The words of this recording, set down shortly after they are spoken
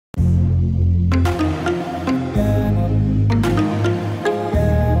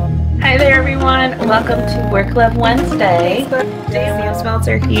welcome to Work Love Wednesday. Sam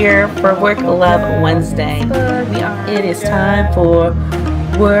Smeltzer here for Work Love Wednesday. It is time for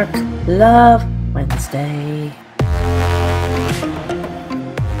Work Love Wednesday.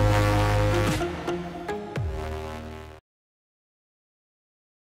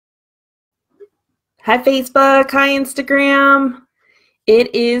 Hi Facebook, hi Instagram.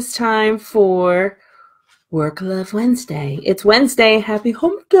 It is time for Work Love Wednesday. It's Wednesday. Happy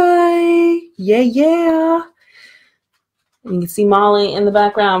hump day. Yeah. And you can see Molly in the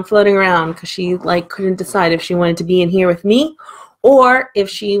background floating around because she couldn't decide if she wanted to be in here with me or if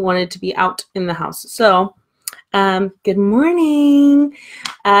she wanted to be out in the house. So, good morning.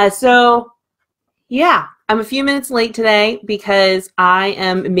 Yeah, I'm a few minutes late today because I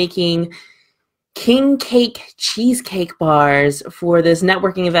am making king cake cheesecake bars for this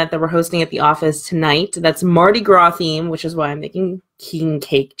networking event that we're hosting at the office tonight. That's Mardi Gras theme, which is why I'm making king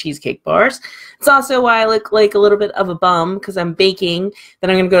cake cheesecake bars. It's also why I look like a little bit of a bum because I'm baking. Then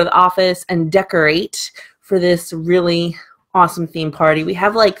I'm going to go to the office and decorate for this really awesome theme party. We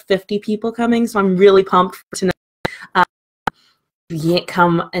have like 50 people coming, so I'm really pumped for tonight.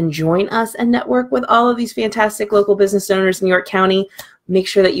 Come and join us and network with all of these fantastic local business owners in York County. Make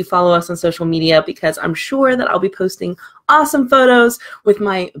sure that you follow us on social media because I'm sure that I'll be posting awesome photos with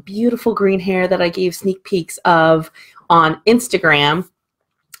my beautiful green hair that I gave sneak peeks of on Instagram.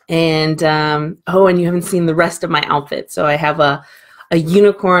 And and you haven't seen the rest of my outfit. So I have a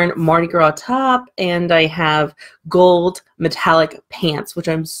unicorn Mardi Gras top and I have gold metallic pants, which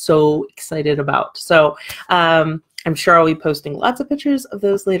I'm so excited about. So I'm sure I'll be posting lots of pictures of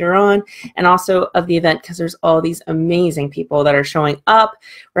those later on and also of the event because there's all these amazing people that are showing up.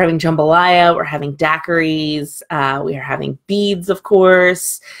 We're having jambalaya, we're having daiquiris, we are having beads, of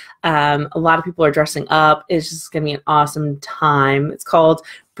course. A lot of people are dressing up. It's just going to be an awesome time. It's called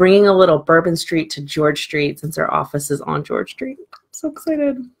Bringing a Little Bourbon Street to George Street since our office is on George Street. I'm so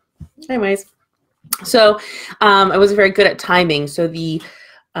excited. Anyways, so I wasn't very good at timing. So the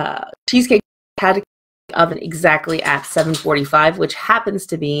cheesecake had to oven exactly at 7:45, which happens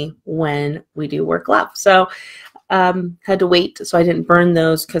to be when we do Work Love. So had to wait so I didn't burn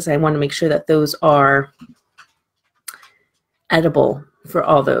those because I want to make sure that those are edible for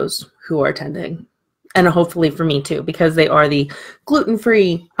all those who are attending and hopefully for me too because they are the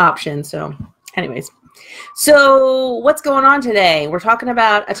gluten-free option. So anyways, so what's going on today? We're talking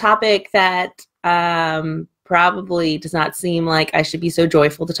about a topic that probably does not seem like I should be so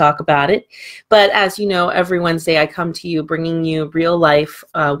joyful to talk about it. But as you know, every Wednesday I come to you bringing you real life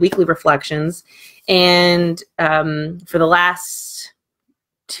weekly reflections. And for the last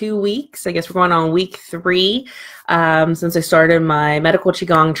 2 weeks, I guess we're going on week 3, since I started my medical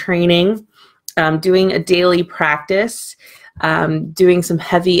Qigong training, doing a daily practice, doing some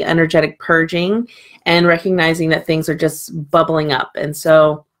heavy energetic purging and recognizing that things are just bubbling up. And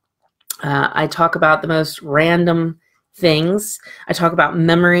so I talk about the most random things. I talk about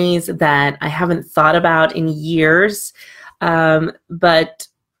memories that I haven't thought about in years, but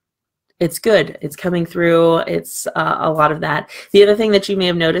it's good. It's coming through. It's a lot of that. The other thing that you may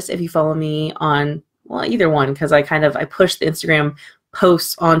have noticed if you follow me on, well, either one, because I push the Instagram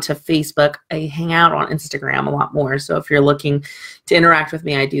posts onto Facebook. I hang out on Instagram a lot more. So if you're looking to interact with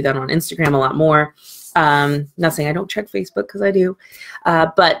me, I do that on Instagram a lot more. Not saying I don't check Facebook because I do,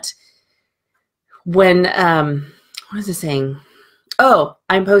 but when, what was I saying? Oh,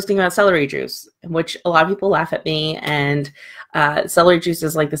 I'm posting about celery juice, which a lot of people laugh at me. And celery juice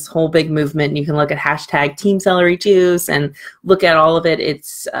is like this whole big movement. And you can look at hashtag Team Celery Juice and look at all of it.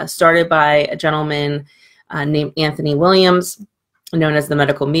 It's started by a gentleman named Anthony Williams, known as the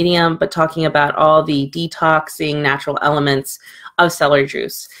medical medium, but talking about all the detoxing natural elements of celery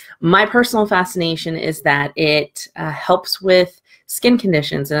juice. My personal fascination is that it helps with skin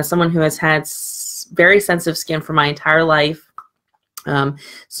conditions. And as someone who has had very sensitive skin for my entire life,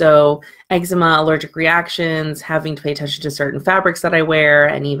 so eczema, allergic reactions, having to pay attention to certain fabrics that I wear,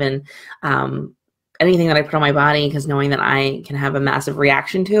 and even anything that I put on my body, because knowing that I can have a massive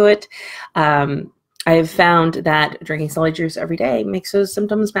reaction to it, I have found that drinking celery juice every day makes those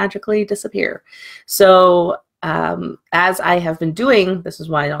symptoms magically disappear. So as I have been doing, this is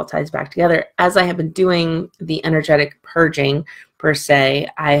why it all ties back together, as I have been doing the energetic purging per se,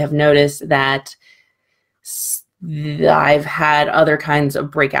 I have noticed that I've had other kinds of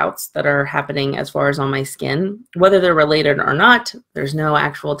breakouts that are happening as far as on my skin. Whether they're related or not, there's no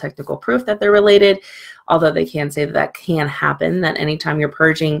actual technical proof that they're related, although they can say that that can happen, that anytime you're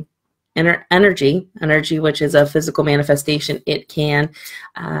purging energy, which is a physical manifestation, it can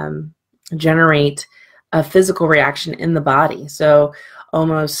generate a physical reaction in the body. So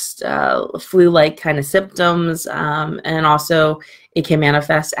almost flu-like kind of symptoms, and also it can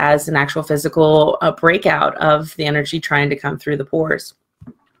manifest as an actual physical breakout of the energy trying to come through the pores.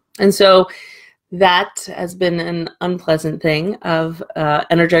 And so that has been an unpleasant thing of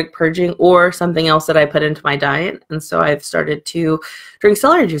energetic purging, or something else that I put into my diet. And so I've started to drink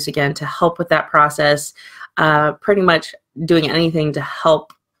celery juice again to help with that process, pretty much doing anything to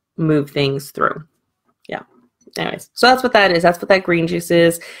help move things through. Yeah. Anyways, so that's what that is. That's what that green juice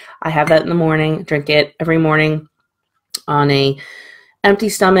is. I have that in the morning, drink it every morning on a empty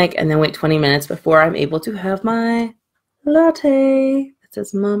stomach, and then wait 20 minutes before I'm able to have my latte. It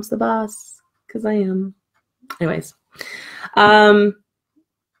says Mom's the boss, because I am. Anyways, so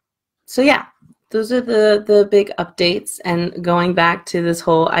yeah, those are the big updates, and going back to this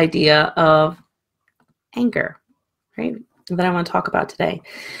whole idea of anger, right, that I want to talk about today.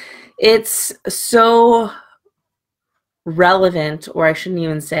 It's so relevant, or I shouldn't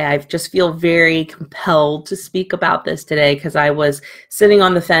even say, I just feel very compelled to speak about this today, because I was sitting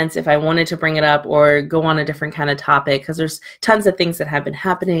on the fence if I wanted to bring it up or go on a different kind of topic, because there's tons of things that have been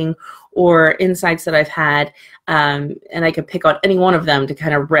happening or insights that I've had, and I could pick on any one of them to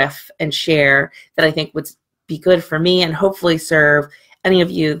kind of riff and share that I think would be good for me and hopefully serve any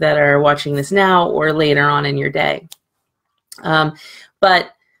of you that are watching this now or later on in your day.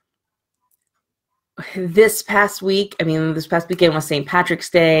 But this past week, I mean, this past weekend was St.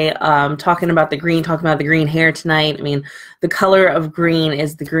 Patrick's Day, talking about the green hair tonight. I mean, the color of green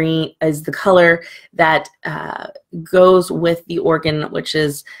is the color that goes with the organ, which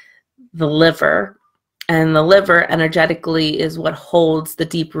is the liver. And the liver energetically is what holds the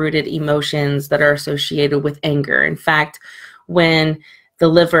deep-rooted emotions that are associated with anger. In fact, when the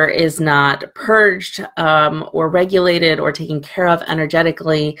liver is not purged or regulated or taken care of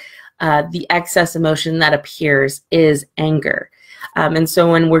energetically, the excess emotion that appears is anger. And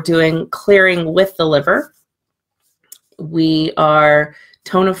so when we're doing clearing with the liver, we are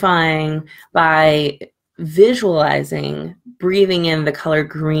tonifying by visualizing, breathing in the color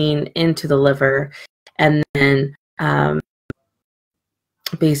green into the liver, and then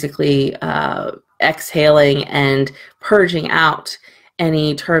basically exhaling and purging out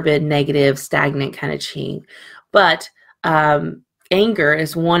any turbid, negative, stagnant kind of chi. But anger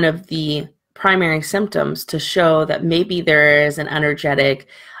is one of the primary symptoms to show that maybe there is an energetic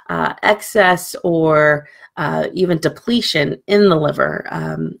excess or even depletion in the liver,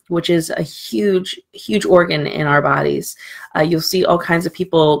 which is a huge, huge organ in our bodies. You'll see all kinds of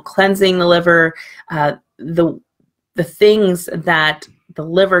people cleansing the liver. The things that the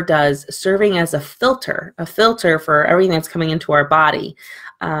liver does, serving as a filter for everything that's coming into our body,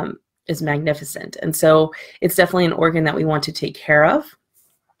 is magnificent. And so it's definitely an organ that we want to take care of.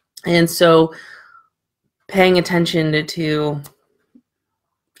 And so paying attention to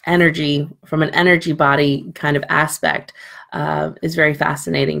energy from an energy body kind of aspect is very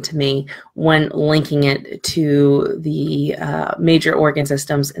fascinating to me when linking it to the major organ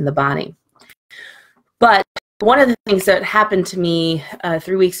systems in the body. But one of the things that happened to me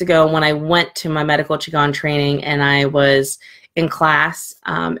 3 weeks ago when I went to my medical Qigong training, and I was in class,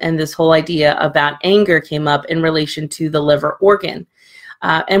 and this whole idea about anger came up in relation to the liver organ.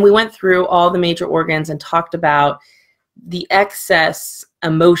 And we went through all the major organs and talked about the excess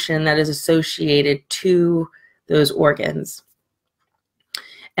emotion that is associated to those organs.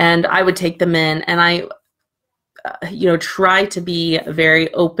 And I would take them in, and I try to be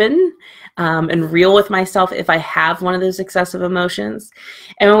very open and real with myself if I have one of those excessive emotions.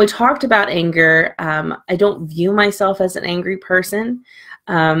 And when we talked about anger, I don't view myself as an angry person.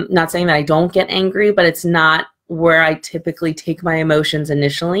 Not saying that I don't get angry, but it's not where I typically take my emotions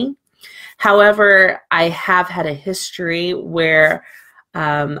initially. However, I have had a history where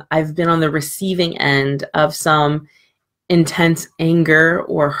I've been on the receiving end of some intense anger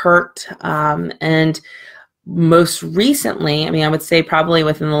or hurt, and most recently, I mean, I would say probably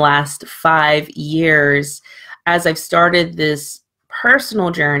within the last 5 years, as I've started this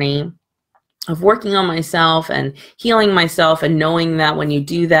personal journey of working on myself and healing myself, and knowing that when you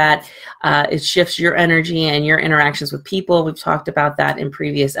do that, it shifts your energy and your interactions with people. We've talked about that in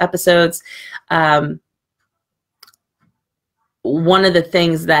previous episodes. One of the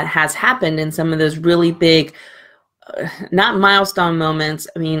things that has happened in some of those really big, not milestone moments.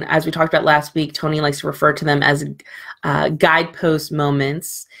 I mean, as we talked about last week, Tony likes to refer to them as guidepost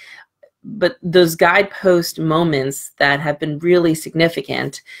moments. But those guidepost moments that have been really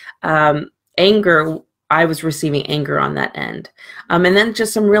significant, anger, I was receiving anger on that end. And then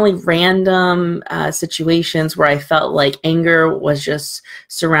just some really random situations where I felt like anger was just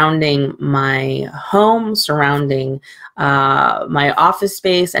surrounding my home, surrounding my office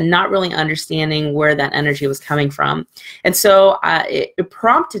space, and not really understanding where that energy was coming from. And so it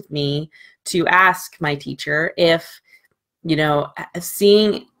prompted me to ask my teacher if, you know,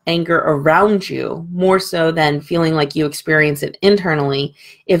 seeing anger around you more so than feeling like you experience it internally,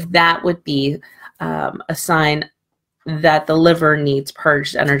 if that would be a sign that the liver needs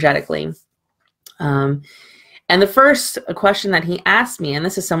purged energetically. And the first question that he asked me, and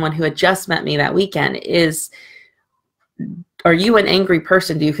this is someone who had just met me that weekend, is, are you an angry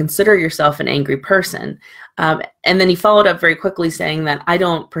person? Do you consider yourself an angry person? And then he followed up very quickly saying that I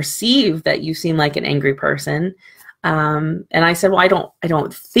don't perceive that you seem like an angry person. And I said, well, I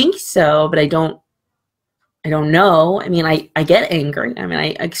don't think so, but I don't know. I mean, I get angry. I mean,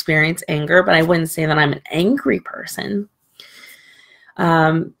 I experience anger, but I wouldn't say that I'm an angry person.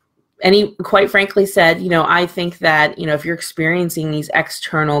 And he quite frankly said, you know, I think that, you know, if you're experiencing these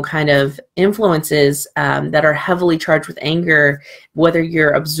external kind of influences that are heavily charged with anger, whether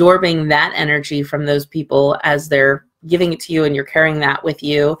you're absorbing that energy from those people as they're giving it to you and you're carrying that with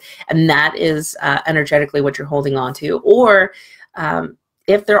you, and that is energetically what you're holding on to, or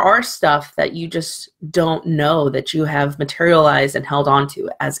if there are stuff that you just don't know that you have materialized and held on to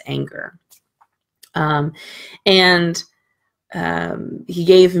as anger. He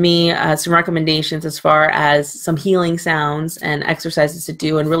gave me some recommendations as far as some healing sounds and exercises to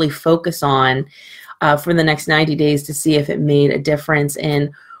do and really focus on for the next 90 days to see if it made a difference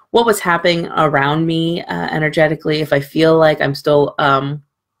in what was happening around me energetically, if I feel like I'm still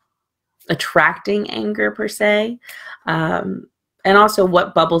attracting anger per se, and also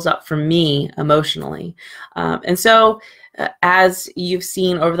what bubbles up for me emotionally. And so as you've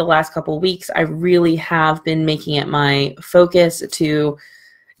seen over the last couple of weeks, I really have been making it my focus to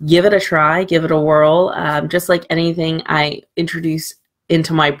give it a try, give it a whirl. Just like anything I introduce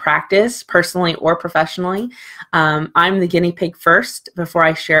into my practice, personally or professionally, I'm the guinea pig first before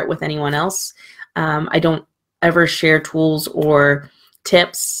I share it with anyone else. I don't ever share tools or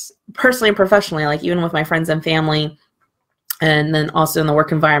tips personally and professionally, like even with my friends and family, and then also in the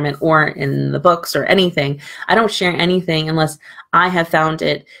work environment or in the books or anything. I don't share anything unless I have found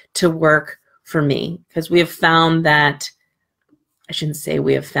it to work for me, because we have found that, I shouldn't say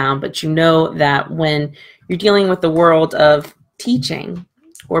we have found, but you know that when you're dealing with the world of teaching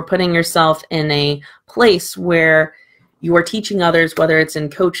or putting yourself in a place where you are teaching others, whether it's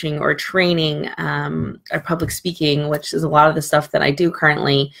in coaching or training or public speaking, which is a lot of the stuff that I do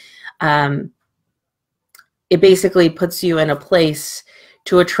currently, it basically puts you in a place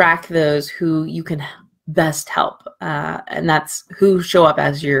to attract those who you can best help. And that's who show up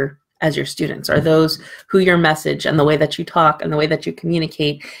as your students, are those who your message and the way that you talk and the way that you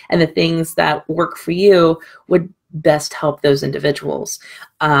communicate and the things that work for you would best help those individuals.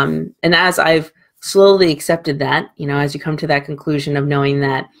 And as I've slowly accepted that, you know, as you come to that conclusion of knowing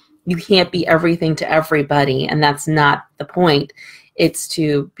that you can't be everything to everybody, and that's not the point, it's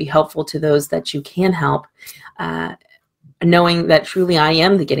to be helpful to those that you can help, knowing that truly I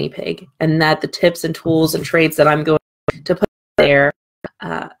am the guinea pig, and that the tips and tools and traits that I'm going to put there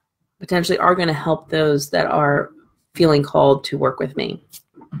potentially are going to help those that are feeling called to work with me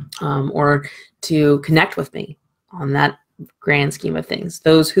or to connect with me on that grand scheme of things.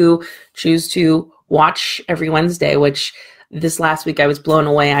 Those who choose to watch every Wednesday, which this last week I was blown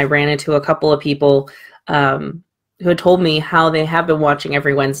away. I ran into a couple of people who had told me how they have been watching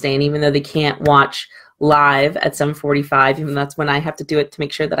every Wednesday, and even though they can't watch live at 7:45, even that's when I have to do it to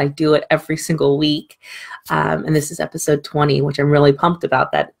make sure that I do it every single week. And this is episode 20, which I'm really pumped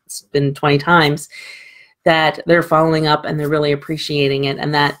about. That it's been 20 times that they're following up and they're really appreciating it.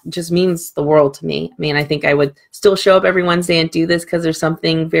 And that just means the world to me. I mean, I think I would still show up every Wednesday and do this because there's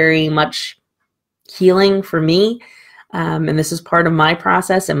something very much healing for me. And this is part of my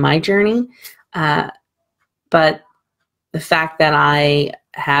process and my journey. But the fact that I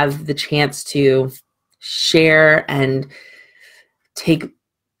have the chance to share and take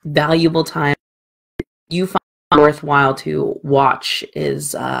valuable time you find worthwhile to watch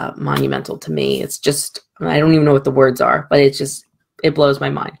is monumental to me. It's just, I don't even know what the words are, but it blows my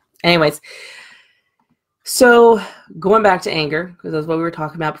mind. Anyways, so going back to anger, because that's what we were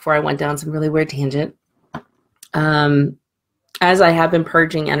talking about before I went down some really weird tangent. As I have been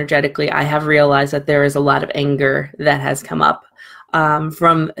purging energetically, I have realized that there is a lot of anger that has come up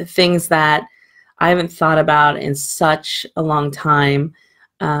from things that I haven't thought about in such a long time.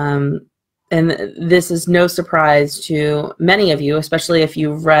 And this is no surprise to many of you, especially if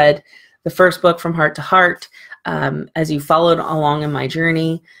you've read the first book, From Heart to Heart, as you followed along in my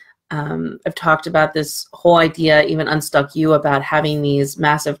journey, I've talked about this whole idea, even Unstuck You, about having these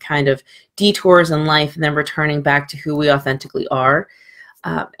massive kind of detours in life and then returning back to who we authentically are.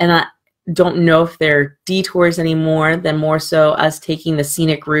 And I don't know if they're detours anymore, than more so us taking the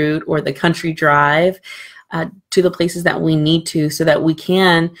scenic route or the country drive to the places that we need to, so that we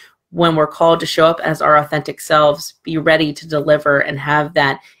can, when we're called to show up as our authentic selves, be ready to deliver and have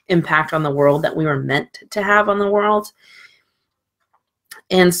that impact on the world that we were meant to have on the world.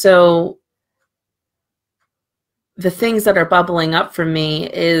 And so the things that are bubbling up for me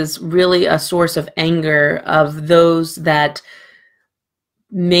is really a source of anger of those that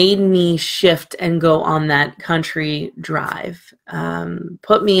made me shift and go on that country drive,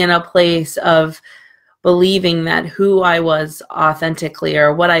 put me in a place of believing that who I was authentically,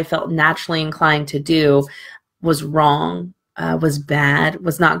 or what I felt naturally inclined to do, was wrong, was bad,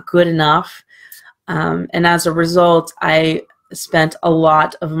 was not good enough. And as a result, I spent a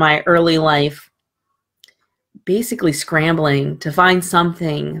lot of my early life basically scrambling to find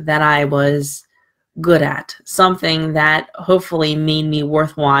something that I was good at, something that hopefully made me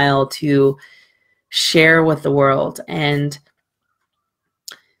worthwhile to share with the world. And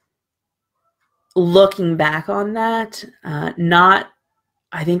looking back on that, I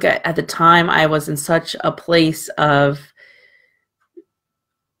think at the time I was in such a place of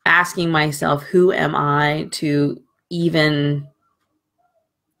asking myself, who am I to even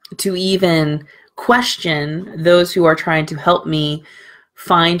question those who are trying to help me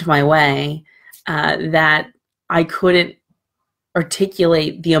find my way, that I couldn't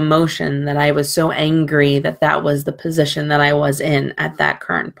articulate the emotion that I was so angry that that was the position that I was in at that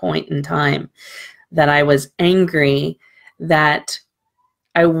current point in time, that I was angry that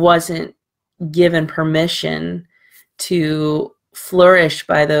I wasn't given permission to flourish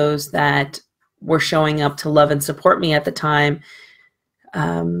by those that were showing up to love and support me at the time,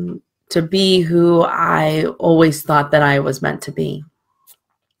 to be who I always thought that I was meant to be.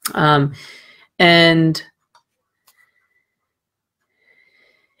 And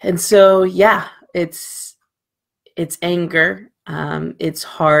so, yeah, it's anger. It's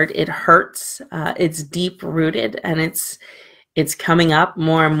hard. It hurts. It's deep rooted, and it's coming up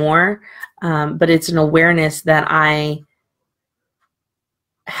more and more. But it's an awareness that I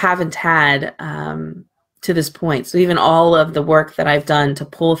haven't had to this point. So even all of the work that I've done to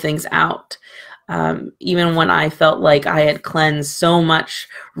pull things out, even when I felt like I had cleansed so much,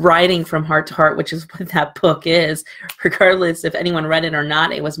 writing From Heart to Heart, which is what that book is, regardless if anyone read it or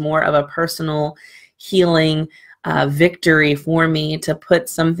not, it was more of a personal healing victory for me to put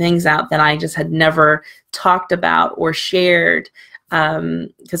some things out that I just had never talked about or shared,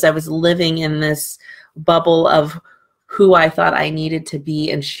 because I was living in this bubble of who I thought I needed to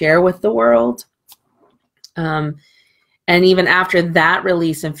be and share with the world. And even after that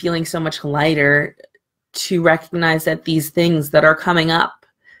release and feeling so much lighter, to recognize that these things that are coming up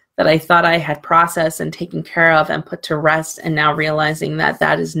that I thought I had processed and taken care of and put to rest, and now realizing that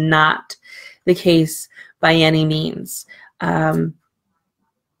that is not the case by any means,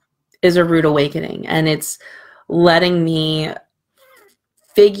 is a rude awakening. And it's letting me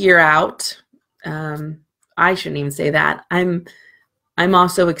figure out, I shouldn't even say that, I'm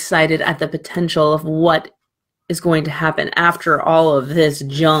also excited at the potential of what is going to happen after all of this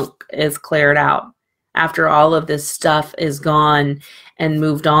junk is cleared out, after all of this stuff is gone and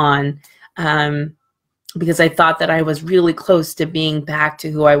moved on, because I thought that I was really close to being back to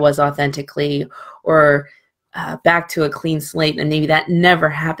who I was authentically, or back to a clean slate, and maybe that never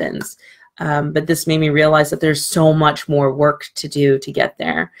happens. But this made me realize that there's so much more work to do to get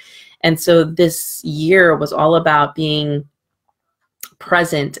there. And so this year was all about being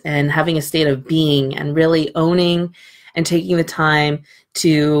present and having a state of being, and really owning and taking the time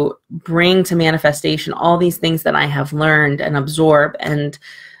to bring to manifestation all these things that I have learned and absorbed. And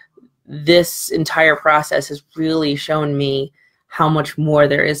this entire process has really shown me how much more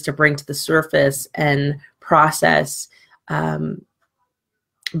there is to bring to the surface and process,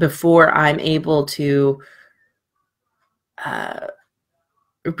 before I'm able to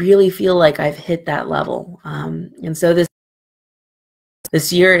really feel like I've hit that level. And so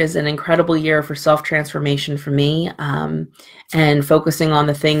this year is an incredible year for self-transformation for me, and focusing on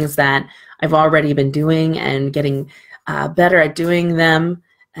the things that I've already been doing and getting better at doing them,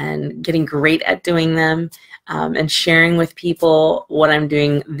 and getting great at doing them, and sharing with people what I'm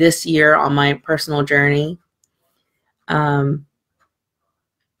doing this year on my personal journey.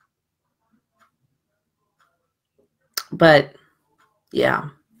 But yeah,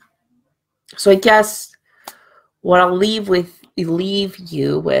 so I guess what I'll leave with leave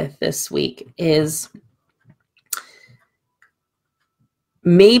you with this week is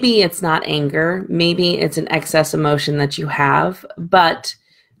maybe it's not anger, maybe it's an excess emotion that you have, but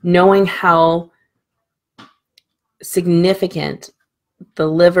knowing how significant the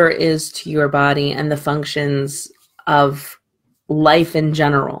liver is to your body and the functions of life in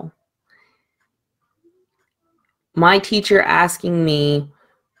general. My teacher asking me,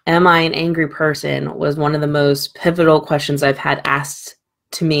 am I an angry person, was one of the most pivotal questions I've had asked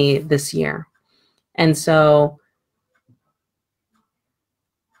to me this year. And so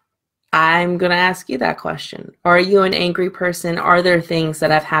I'm going to ask you that question. Are you an angry person? Are there things that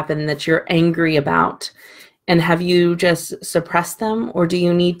have happened that you're angry about? And have you just suppressed them, or do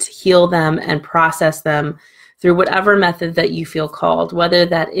you need to heal them and process them through whatever method that you feel called, whether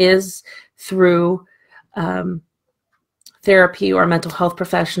that is through therapy or a mental health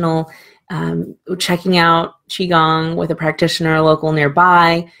professional, checking out Qigong with a practitioner local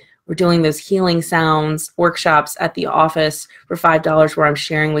nearby. We're doing those healing sounds workshops at the office for $5 where I'm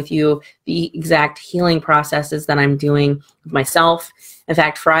sharing with you the exact healing processes that I'm doing with myself. In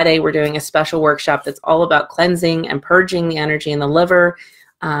fact, Friday, we're doing a special workshop that's all about cleansing and purging the energy in the liver.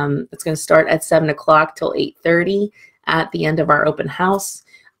 It's going to start at 7 o'clock till 8:30 at the end of our open house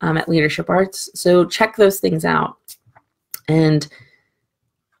at Leadership Arts. So check those things out and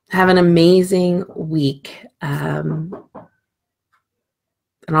have an amazing week.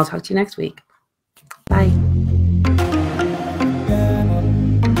 And I'll talk to you next week. Bye.